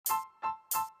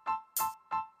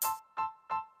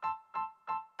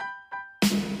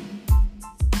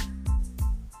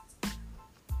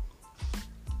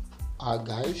Hi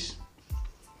guys,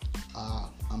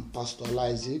 I'm Pastor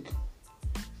Isaac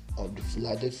of the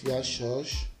Philadelphia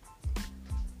Church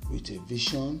with a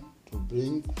vision to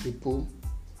bring people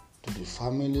to the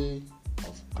family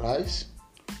of Christ,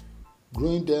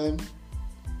 growing them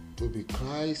to be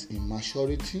Christ in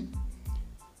maturity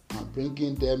and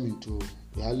bringing them into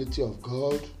reality of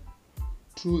God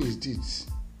through His deeds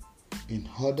in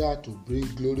order to bring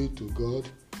glory to God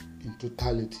in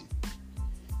totality.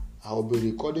 I will be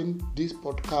recording this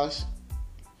podcast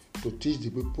to teach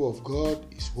the people of God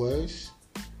His words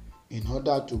in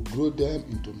order to grow them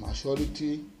into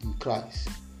maturity in Christ.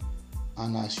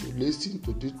 And as you listen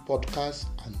to this podcast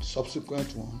and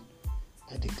subsequent one,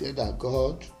 I declare that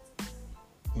God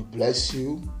will bless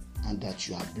you and that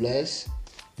you are blessed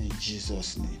in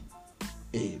Jesus' name.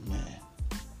 Amen.